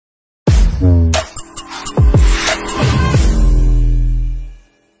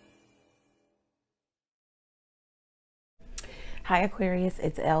Hi Aquarius,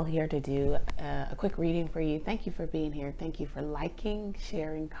 it's Elle here to do a quick reading for you. Thank you for being here. Thank you for liking,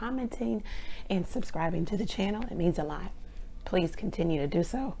 sharing, commenting, and subscribing to the channel. It means a lot. Please continue to do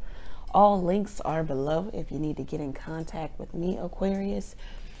so. All links are below if you need to get in contact with me, Aquarius.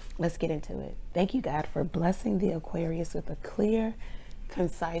 Let's get into it. Thank you, God, for blessing the Aquarius with a clear,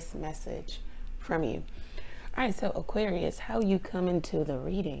 concise message from you. All right, so Aquarius, how you come into the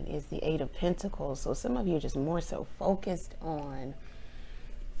reading is the Eight of Pentacles. So some of you are just more so focused on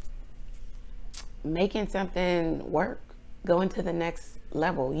making something work, going to the next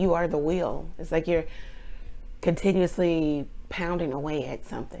level. You are the wheel. It's like you're continuously pounding away at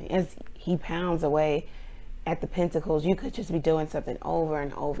something. As he pounds away at the Pentacles, you could just be doing something over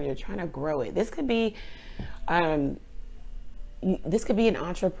and over. You're trying to grow it. This could be this could be an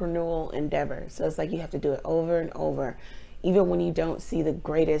entrepreneurial endeavor. So it's like you have to do it over and over, even when you don't see the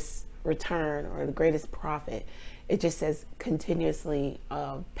greatest return or the greatest profit. It just says continuously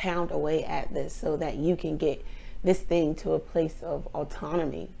pound away at this so that you can get this thing to a place of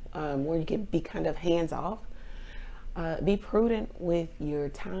autonomy where you can be kind of hands off. Be prudent with your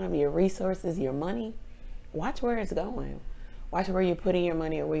time, your resources, your money. Watch where it's going. Watch where you're putting your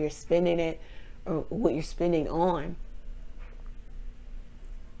money or where you're spending it or what you're spending on.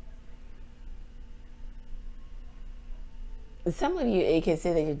 Some of you, it can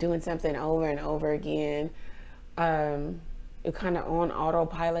say that you're doing something over and over again. You're kind of on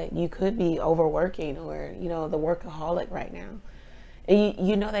autopilot. You could be overworking or, you know, the workaholic right now. And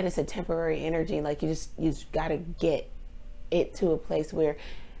you know that it's a temporary energy. Like you just got to get it to a place where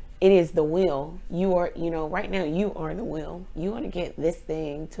it is the will. You are, you know, right now you are the will. You want to get this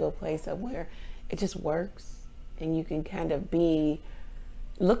thing to a place of where it just works and you can kind of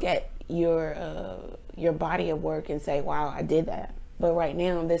look at your body of work and say, wow, I did that. But right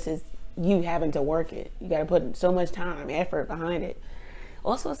now, this is you having to work it. You got to put so much time, effort behind it.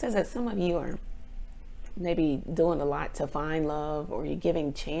 Also, it says that some of you are maybe doing a lot to find love, or you're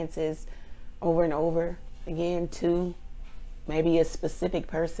giving chances over and over again to maybe a specific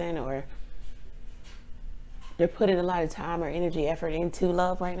person, or you're putting a lot of time or energy, effort into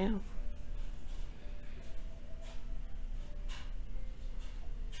love right now.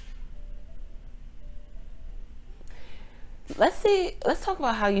 Let's talk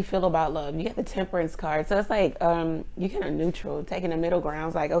about how you feel about love. You get the Temperance card. So it's like you're kind of neutral, taking a middle ground.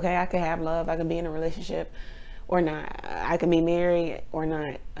 It's like, okay, I can have love. I can be in a relationship or not. I can be married or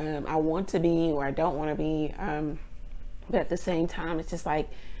not. I want to be or I don't want to be. But at the same time, it's just like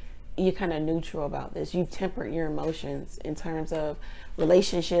you're kind of neutral about this. You've tempered your emotions in terms of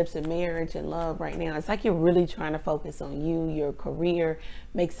relationships and marriage and love right now. It's like you're really trying to focus on you, your career,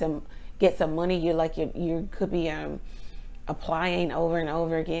 get some money. You're like, you could be applying over and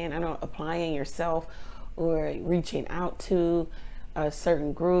over again. I don't know, applying yourself or reaching out to a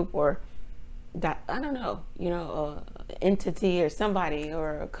certain group or that, I don't know, you know, entity or somebody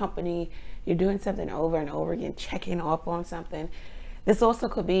or a company. You're doing something over and over again, checking off on something. This also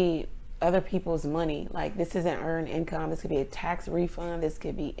could be other people's money. Like this isn't earned income. This could be a tax refund. This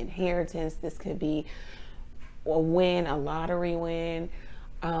could be inheritance. This could be a win, a lottery win,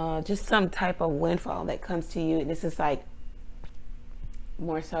 just some type of windfall that comes to you. And this is like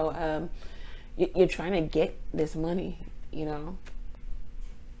more so you're trying to get this money, you know,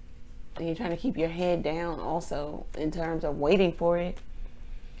 and you're trying to keep your head down also in terms of waiting for it.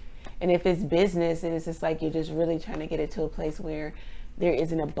 And if it's business, and it's just like you're just really trying to get it to a place where there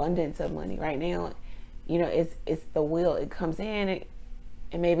is an abundance of money right now, you know, it's the will. It comes in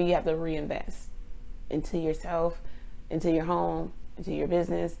and maybe you have to reinvest into yourself, into your home, into your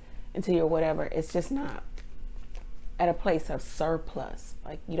business, into your whatever. It's just not at a place of surplus.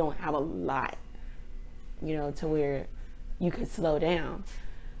 Like you don't have a lot, you know, to where you could slow down.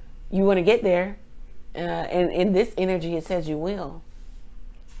 You want to get there. And in this energy, it says you will.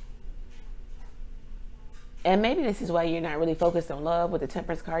 And maybe this is why you're not really focused on love with the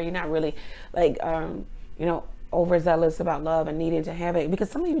Temperance card. You're not really like, you know, overzealous about love and needing to have it, because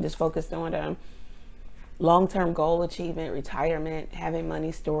some of you just focused on long-term goal achievement, retirement, having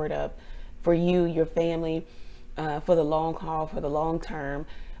money stored up for you, your family, for the long haul, for the long term.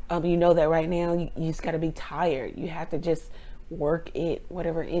 You know that right now you just got to be tired. You have to just work it,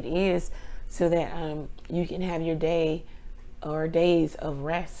 whatever it is, so that you can have your day or days of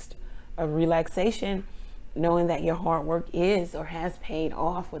rest, of relaxation, knowing that your hard work is or has paid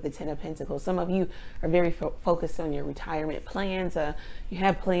off with the Ten of Pentacles. Some of you are very focused on your retirement plans. You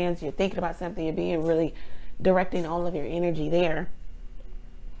have plans, you're thinking about something, you're being really directing all of your energy there.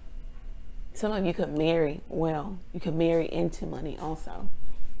 Some of you could marry well. You could marry into money also.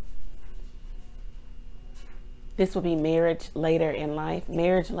 This will be marriage later in life.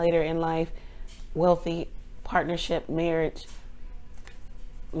 Marriage later in life, wealthy partnership, marriage,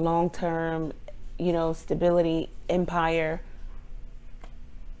 long-term, you know, stability, empire.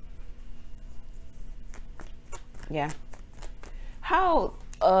 Yeah. How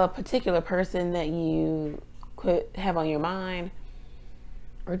a particular person that you could have on your mind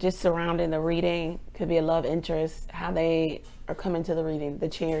or just surrounding the reading, could be a love interest, how they are coming to the reading, the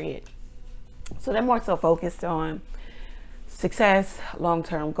Chariot. So they're more so focused on success,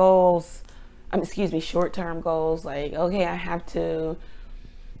 long-term goals, excuse me, short-term goals, like, okay, I have to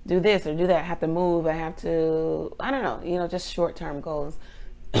do this or do that, I have to move, I have to, I don't know, you know, just short-term goals.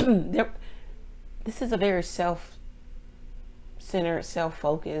 This is a very self-centered,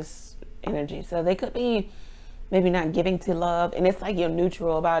 self-focused energy. So they could be maybe not giving to love, and it's like you're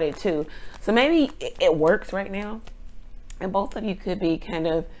neutral about it too. So maybe it works right now, and both of you could be kind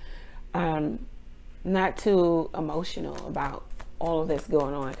of not too emotional about all of this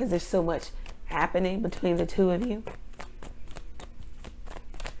going on, because there's so much happening between the two of you.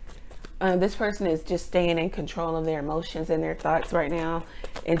 This person is just staying in control of their emotions and their thoughts right now,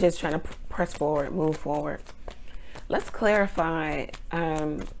 and just trying to press forward, move forward. Let's clarify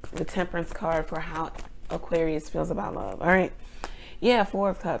the Temperance card for how Aquarius feels about love. All right. Yeah, Four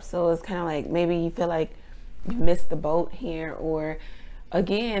of Cups. So it's kind of like maybe you feel like you missed the boat here, or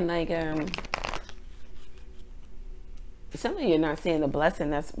again, like some of you are not seeing the blessing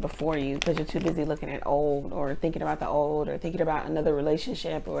that's before you because you're too busy looking at old, or thinking about the old, or thinking about another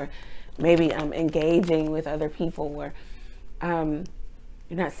relationship, or maybe engaging with other people, or you're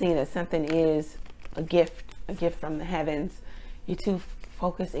not seeing that something is a gift from the heavens. You're too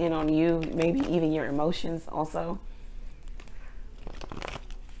focused in on you, maybe even your emotions also.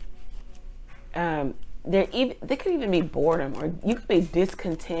 There could even be boredom, or you could be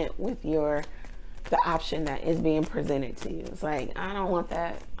discontent with the option that is being presented to you. It's like, I don't want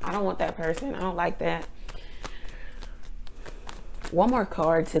that. I don't want that person. I don't like that. One more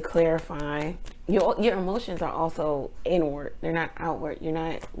card to clarify. Your emotions are also inward. They're not outward. You're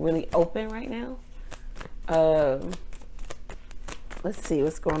not really open right now. Let's see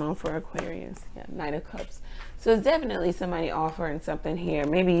what's going on for Aquarius. Yeah, Knight of Cups. So it's definitely somebody offering something here.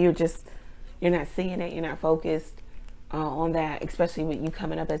 Maybe you're not seeing it. You're not focused on that, especially with you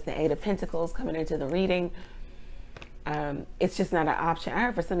coming up as the Eight of Pentacles coming into the reading. It's just not an option. I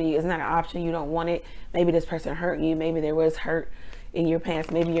heard for some of you, it's not an option. You don't want it. Maybe this person hurt you. Maybe there was hurt in your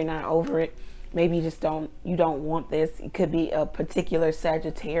past. Maybe you're not over it. Maybe you just don't want this. It could be a particular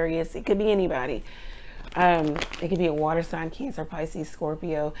Sagittarius. It could be anybody. It could be a water sign, Cancer, Pisces,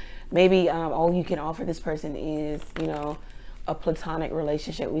 Scorpio. Maybe all you can offer this person is, you know, a platonic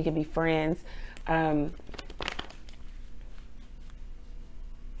relationship. We could be friends.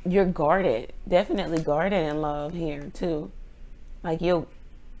 You're guarded, definitely guarded in love here too. Like you'll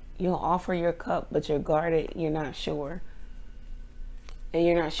offer your cup, but you're guarded. You're not sure, and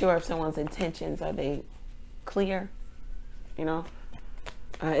you're not sure if someone's intentions, are they clear? You know.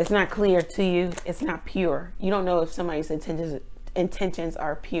 It's not clear to you. It's not pure. You don't know if somebody's intentions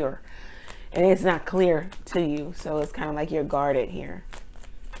are pure, and it's not clear to you. So it's kind of like you're guarded here.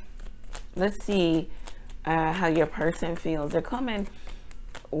 Let's see how your person feels. They're coming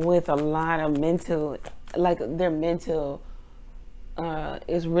with a lot of mental, like their mental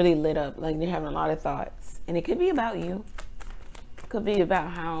is really lit up. Like they're having a lot of thoughts, and it could be about you. It could be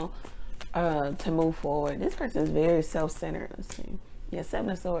about how to move forward. This person is very self-centered. Let's see. Yeah, Seven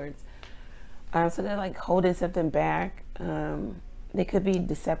of Swords. So they're like holding something back. They could be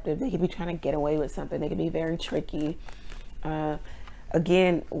deceptive. They could be trying to get away with something. They could be very tricky.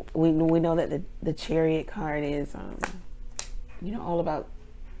 Again, we know that the Chariot card is, you know, all about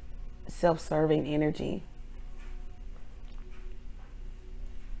self-serving energy.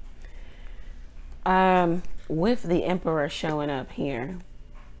 With the Emperor showing up here.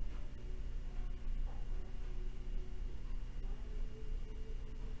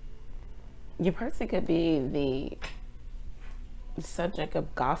 Your person could be the subject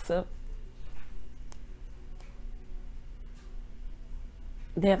of gossip.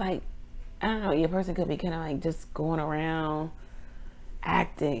 They're like, I don't know, your person could be kind of like just going around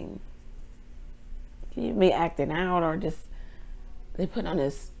acting. You be acting out, or just they put on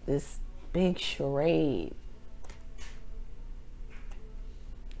this big charade.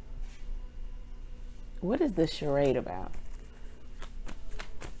 What is this charade about?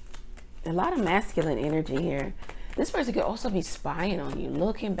 A lot of masculine energy here. This person could also be spying on you,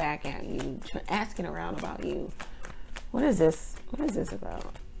 looking back at you, asking around about you. What is this? What is this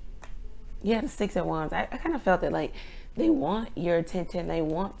about? Yeah, the Six of Wands. I kind of felt that like they want your attention. They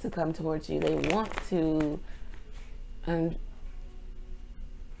want to come towards you. They want to And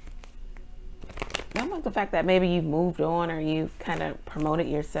not like the fact that maybe you've moved on, or you've kind of promoted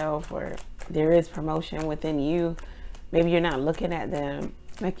yourself, or there is promotion within you. Maybe you're not looking at them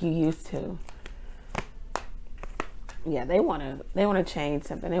like you used to. Yeah, they want to change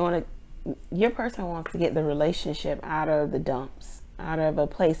something. Your person wants to get the relationship out of the dumps, out of a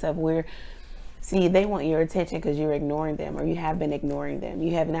place of where, see, they want your attention because you're ignoring them, or you have been ignoring them.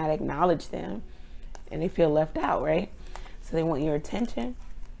 You have not acknowledged them, and they feel left out, right? So they want your attention.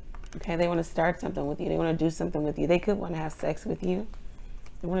 Okay, they want to start something with you. They want to do something with you. They could want to have sex with you.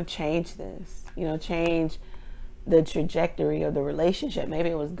 They want to change this, you know, change the trajectory of the relationship. Maybe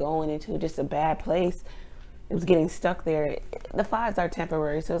it was going into just a bad place. It was getting stuck there. The fives are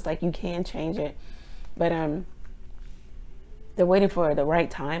temporary, so it's like you can change it. But they're waiting for the right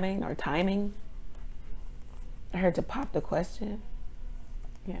timing, or timing. I heard to pop the question.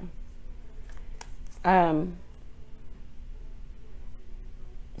 Yeah.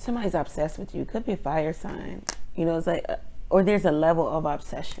 Somebody's obsessed with you. Could be a fire sign. You know, it's like, or there's a level of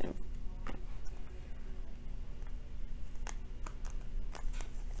obsession.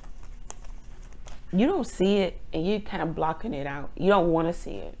 You don't see it, and you're kind of blocking it out. You don't want to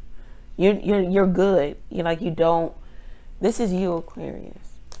see it. You're good. You're like, you don't. This is you, Aquarius.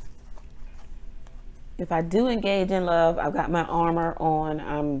 If I do engage in love, I've got my armor on.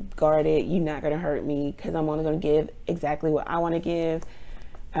 I'm guarded. You're not going to hurt me because I'm only going to give exactly what I want to give.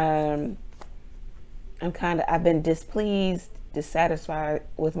 I've been displeased, dissatisfied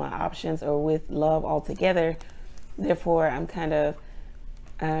with my options or with love altogether. Therefore, I'm kind of,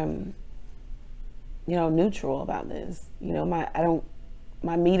 you know, neutral about this. You know,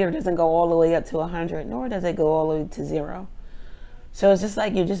 my meter doesn't go all the way up to 100, nor does it go all the way to 0. So it's just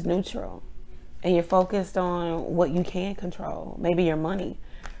like you're just neutral, and you're focused on what you can control. Maybe your money,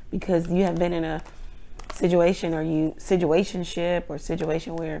 because you have been in a situation, or situationship, or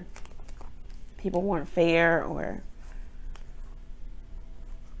situation where people weren't fair, or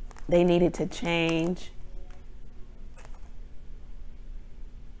they needed to change.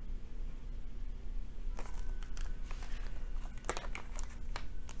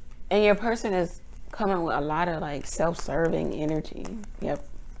 And your person is coming with a lot of like self-serving energy. Yep.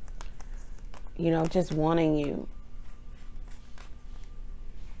 You know, just wanting you.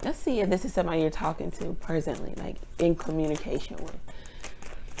 Let's see if this is somebody you're talking to presently, like in communication with.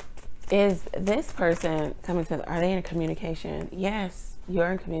 Is this person coming to, are they in communication? Yes, you're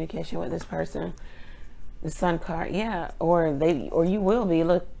in communication with this person. The Sun card, yeah. Or you will be.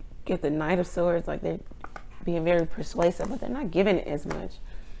 Look, get the Knight of Swords, like they're being very persuasive, but they're not giving it as much.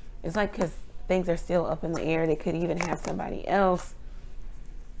 It's like, because things are still up in the air. They could even have somebody else.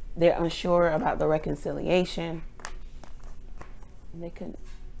 They're unsure about the reconciliation. They could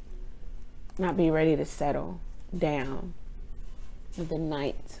not be ready to settle down with the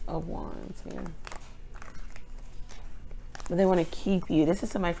Knight of Wands here. But they want to keep you. This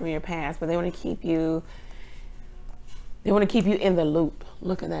is somebody from your past, but they want to keep you. They want to keep you in the loop.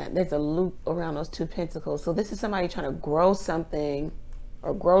 Look at that. There's a loop around those 2 pentacles. So this is somebody trying to grow something,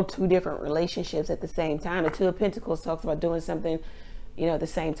 or grow 2 different relationships at the same time. The 2 of Pentacles talks about doing something, you know, at the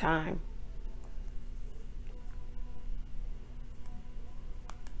same time.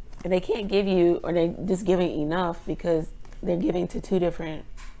 And they can't give you, or they're just giving enough because they're giving to 2 different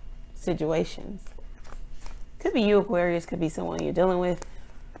situations. Could be you, Aquarius, could be someone you're dealing with.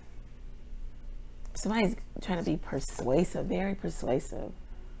 Somebody's trying to be persuasive, very persuasive.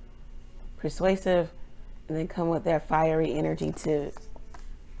 Persuasive, and then come with their fiery energy to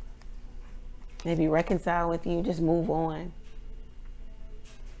maybe reconcile with you, just move on.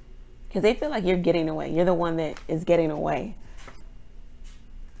 Because they feel like you're getting away. You're the one that is getting away.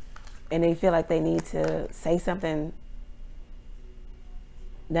 And they feel like they need to say something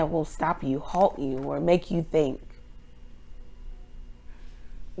that will stop you, halt you, or make you think.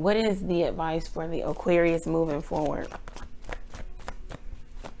 What is the advice for the Aquarius moving forward?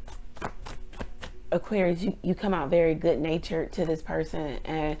 Aquarius, you come out very good-natured to this person,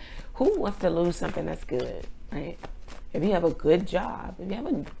 and who wants to lose something that's good, right? If you have a good job, if you have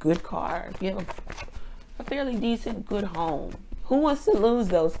a good car, if you have a fairly decent, good home, who wants to lose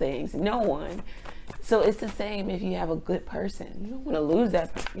those things? No one. So it's the same if you have a good person. You don't want to lose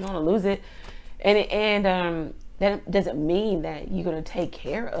that. You don't want to lose it, and that doesn't mean that you're going to take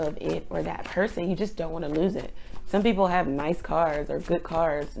care of it or that person. You just don't want to lose it. Some people have nice cars or good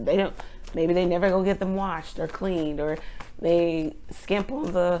cars. They don't. Maybe they never go get them washed or cleaned, or they skimp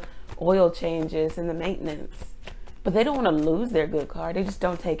on the oil changes and the maintenance. But they don't want to lose their good car. They just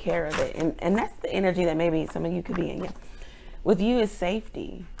don't take care of it. And that's the energy that maybe some of you could be in. Yeah. With you is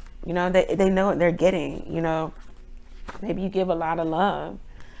safety. You know, they know what they're getting, you know. Maybe you give a lot of love.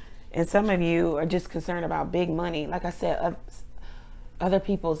 And some of you are just concerned about big money. Like I said, other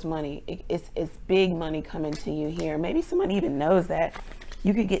people's money. It's big money coming to you here. Maybe someone even knows that.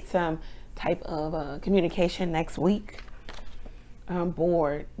 You could get some type of communication next week.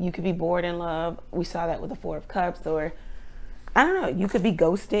 Bored. You could be bored in love. We saw that with the Four of Cups. Or, I don't know, you could be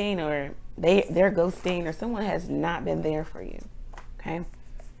ghosting, or they're ghosting, or someone has not been there for you. Okay?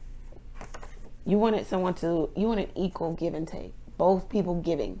 You wanted equal give and take. Both people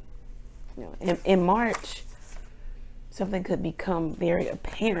giving. You know, in March, something could become very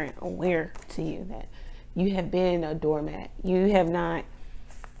apparent, aware to you that you have been a doormat. You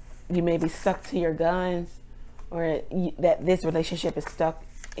may be stuck to your guns, or that this relationship is stuck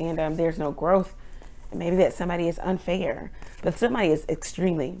and there's no growth. Maybe that somebody is unfair, but somebody is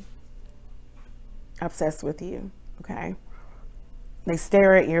extremely obsessed with you. Okay? They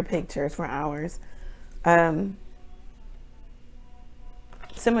stare at your pictures for hours. Some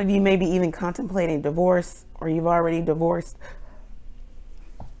of you may be even contemplating divorce, or you've already divorced,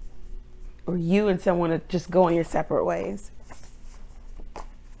 or you and someone are just going your separate ways.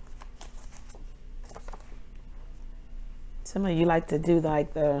 Some of you like to do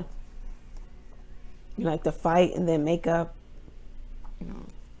you like to fight and then make up. You know.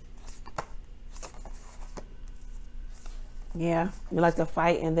 Yeah, you like to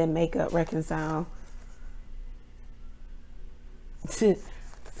fight and then make up, reconcile.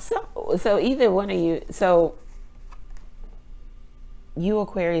 So either one of you, so you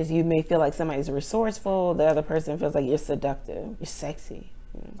Aquarius, you may feel like somebody's resourceful. The other person feels like you're seductive, you're sexy.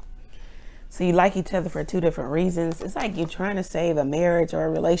 You know? So you like each other for two different reasons. It's like you're trying to save a marriage or a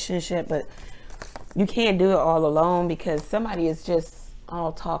relationship, but you can't do it all alone because somebody is just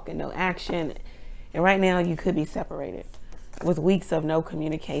all talk and no action. And right now you could be separated with weeks of no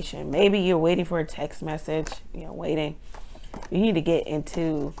communication. Maybe you're waiting for a text message, you know, waiting. You need to get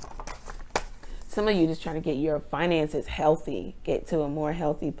into, some of you just trying to get your finances healthy, get to a more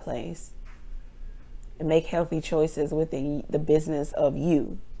healthy place and make healthy choices within the business of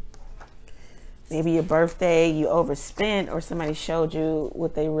you. Maybe your birthday, you overspent, or somebody showed you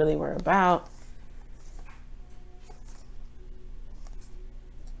what they really were about.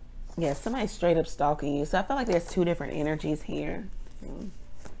 Yeah, somebody's straight up stalking you. So I feel like there's two different energies here.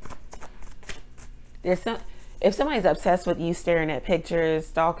 If somebody's obsessed with you, staring at pictures,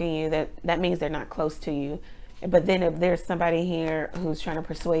 stalking you, that means they're not close to you. But then if there's somebody here who's trying to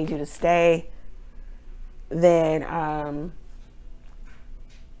persuade you to stay, then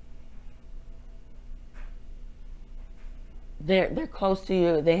they're close to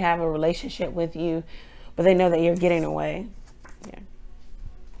you. They have a relationship with you, but they know that you're getting away. Yeah.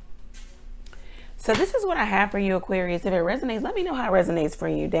 So this is what I have for you, Aquarius. If it resonates, let me know how it resonates for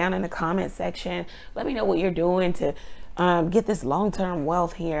you down in the comment section. Let me know what you're doing to get this long-term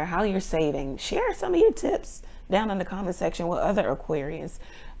wealth here, how you're saving. Share some of your tips down in the comment section with other Aquarius.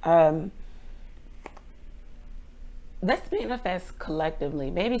 Let's manifest collectively.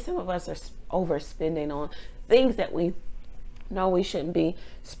 Maybe some of us are overspending on things that we know we shouldn't be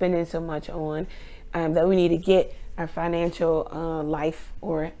spending so much on, that we need to get our financial life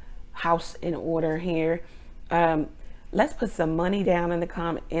or house in order here. Let's put some money down in the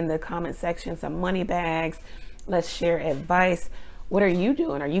comment section, some money bags. Let's share advice. What are you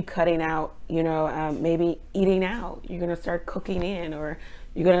doing? Are you cutting out, you know, maybe eating out? You're going to start cooking in, or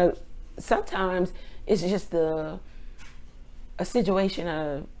you're going to, sometimes it's just a situation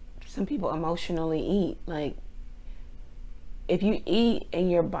of some people emotionally eat. Like, if you eat and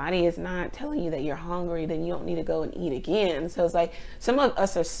your body is not telling you that you're hungry, then you don't need to go and eat again. So it's like some of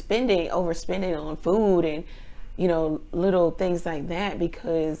us are overspending on food and, you know, little things like that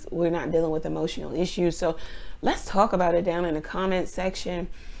because we're not dealing with emotional issues. So let's talk about it down in the comment section.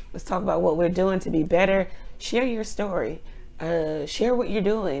 Let's talk about what we're doing to be better. Share your story. Share what you're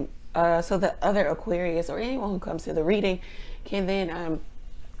doing so that other Aquarius or anyone who comes to the reading can then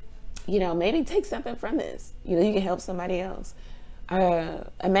you know, maybe take something from this. You know, you can help somebody else.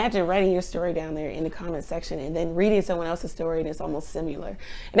 Imagine writing your story down there in the comment section and then reading someone else's story and it's almost similar.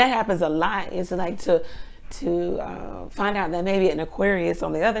 And that happens a lot. It's like to find out that maybe an Aquarius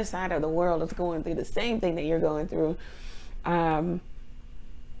on the other side of the world is going through the same thing that you're going through. I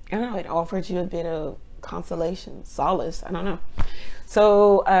don't know, it offers you a bit of consolation, solace, I don't know.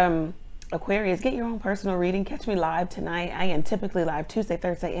 So Aquarius, get your own personal reading. Catch me live tonight. I am typically live Tuesday,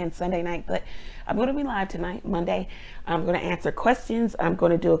 Thursday, and Sunday night, but I'm going to be live tonight, Monday. I'm going to answer questions. I'm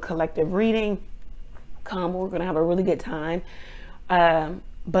going to do a collective reading. Come, we're going to have a really good time.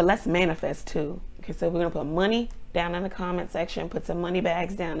 But let's manifest too. Okay, so we're going to put money down in the comment section, put some money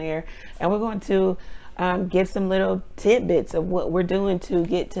bags down there, and we're going to give some little tidbits of what we're doing to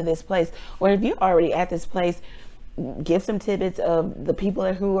get to this place. Or if you're already at this place, give some tidbits of the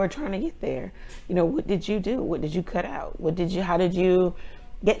people who are trying to get there. You know, what did you do? What did you cut out? How did you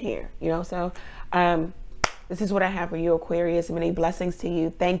get here? You know, so this is what I have for you, Aquarius. Many blessings to you.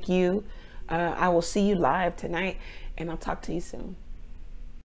 Thank you. I will see you live tonight, and I'll talk to you soon.